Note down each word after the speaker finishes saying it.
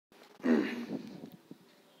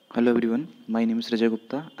Hello everyone, my name is Shrajay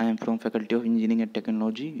Gupta. I am from Faculty of Engineering and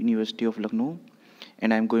Technology, University of Lucknow,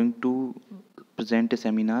 and I am going to present a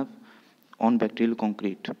seminar on bacterial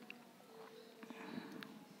concrete.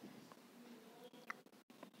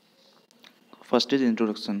 First is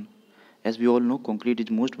introduction. As we all know, concrete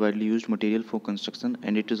is most widely used material for construction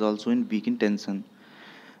and it is also in weak in tension.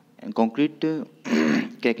 And concrete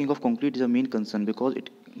cracking of concrete is a main concern because it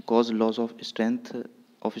causes loss of strength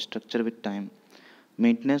of structure with time.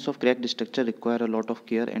 Maintenance of cracked structure require a lot of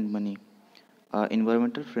care and money.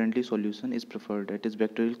 Environmental friendly solution is preferred, that is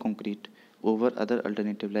bacterial concrete, over other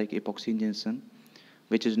alternative like epoxy injection,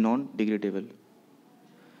 which is non-degradable.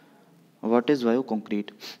 What is bioconcrete?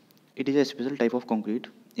 It is a special type of concrete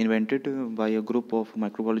invented by a group of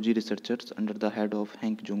microbiology researchers under the head of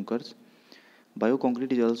Hank Junkers.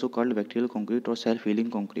 Bioconcrete is also called bacterial concrete or self-healing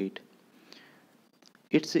concrete.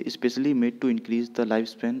 It's especially made to increase the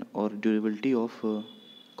lifespan or durability of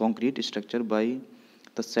concrete structure by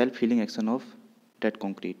the self-healing action of that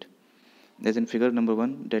concrete. As in figure number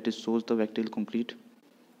 1, that is shows the bacterial concrete.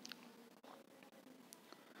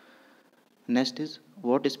 Next is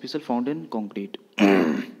what is special found in concrete.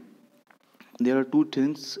 There are two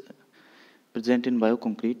things present in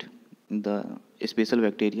bioconcrete. The special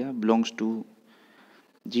bacteria belongs to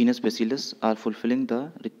genus Bacillus are fulfilling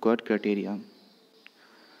the required criteria.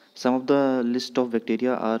 Some of the list of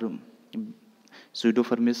bacteria are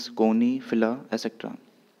Pseudophormis, Coni, Phyla, etc.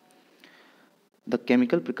 The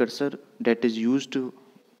chemical precursor that is used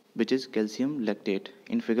which is calcium lactate.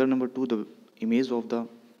 In figure number 2, the image of the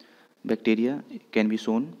bacteria can be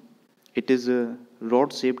shown. It is a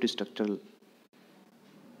rod shaped structure.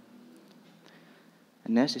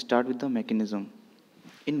 Next, start with the mechanism.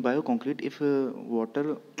 In bioconcrete, if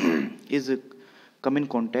water is come in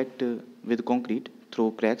contact with concrete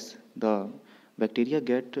through cracks, the bacteria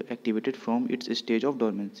get activated from its stage of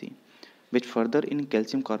dormancy, which further in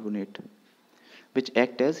calcium carbonate, which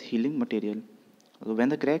act as healing material. So when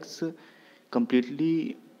the cracks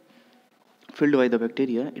completely filled by the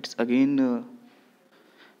bacteria, it's again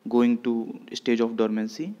going to stage of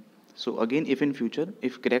dormancy. So again, if in future,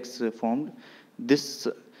 if cracks formed, this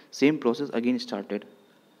same process again started.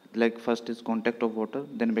 Like first is contact of water,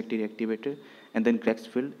 then bacteria activated, and then cracks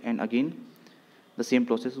filled, and again the same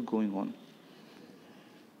process is going on.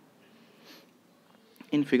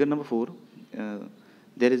 In figure number 4,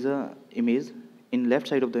 there is a image. In left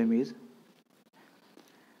side of the image,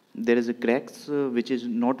 there is a cracks which is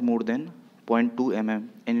not more than 0.2 mm, and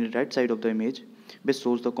in the right side of the image which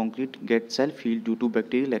shows the concrete gets self-healed due to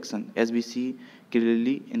bacterial action, as we see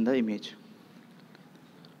clearly in the image.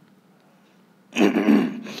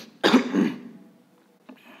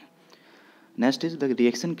 Next is the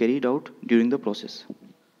reaction carried out during the process.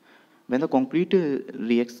 When the concrete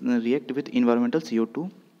react with environmental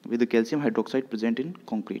CO2 with the calcium hydroxide present in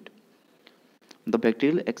concrete, the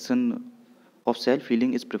bacterial action of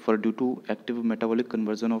self-healing is preferred due to active metabolic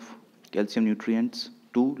conversion of calcium nutrients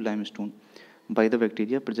to limestone by the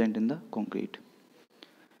bacteria present in the concrete.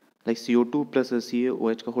 Like CO2 plus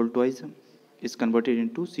CaOH ka whole twice is converted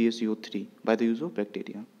into CaCO3 by the use of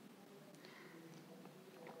bacteria.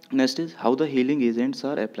 Next is how the healing agents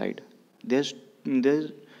are applied. There's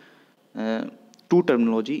two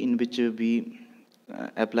terminology in which we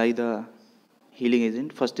apply the healing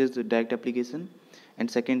agent. First is the direct application,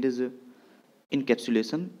 and second is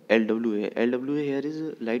encapsulation, LWA. LWA here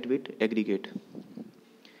is lightweight aggregate.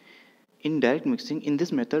 In direct mixing, in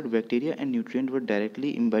this method, bacteria and nutrient were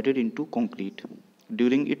directly embedded into concrete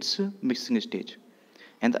during its mixing stage.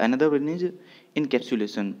 And another one is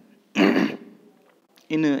encapsulation.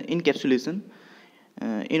 In encapsulation,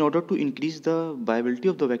 in order to increase the viability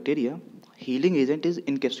of the bacteria, healing agent is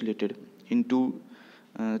encapsulated into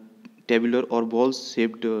tabular or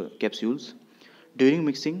ball-shaped capsules. During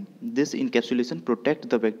mixing, this encapsulation protects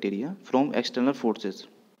the bacteria from external forces.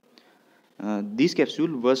 These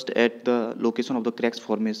capsules burst at the location of the cracks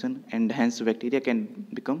formation, and hence bacteria can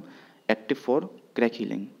become active for crack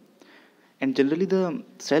healing. And generally, the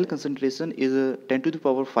cell concentration is 10 to the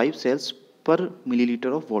power 5 cells per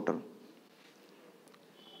milliliter of water.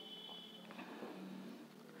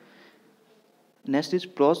 Next is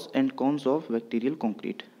pros and cons of bacterial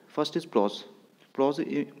concrete. First is pros. Pros,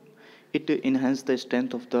 it enhances the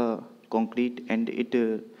strength of the concrete and it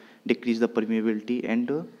decrease the permeability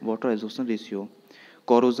and water absorption ratio.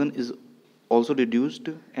 Corrosion is also reduced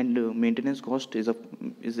and maintenance cost is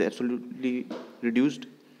absolutely reduced.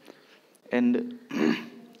 And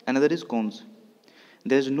another is cons.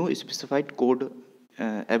 There is no specified code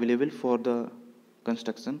available for the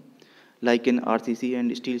construction, like in RCC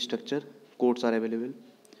and steel structure. Codes are available.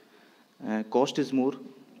 Cost is more.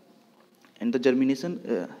 And the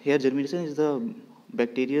germination, here germination is the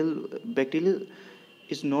bacterial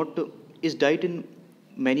is not is died in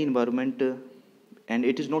many environment, and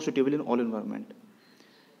it is not suitable in all environment,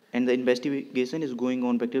 and the investigation is going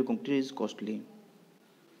on bacterial concrete is costly.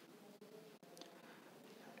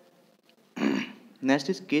 Next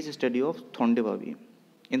is case study of Thondebabi.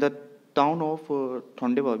 In the town of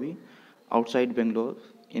Thondebabi, outside Bangalore,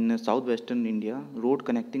 in southwestern India, road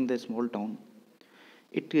connecting the small town.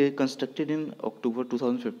 It constructed in October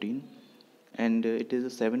 2015, and it is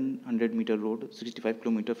a 700-meter road, 65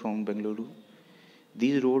 kilometer from Bangalore.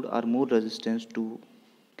 These roads are more resistant to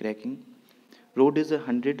cracking. Road is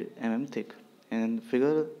 100 mm thick, and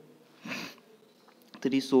figure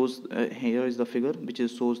 3 shows, here is the figure which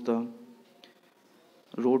is shows the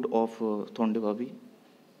road of Thondebabi.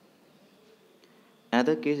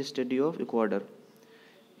 Another case study of Ecuador.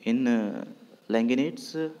 In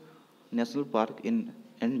Langinets National Park in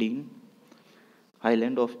Andean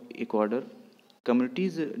highland of Ecuador,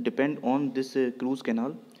 communities depend on this cruise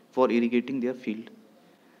canal for irrigating their field.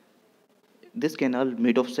 This canal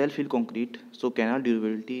made of self-fill concrete, so canal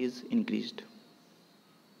durability is increased.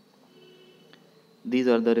 These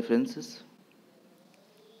are the references.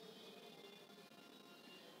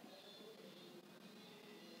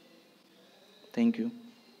 Thank you.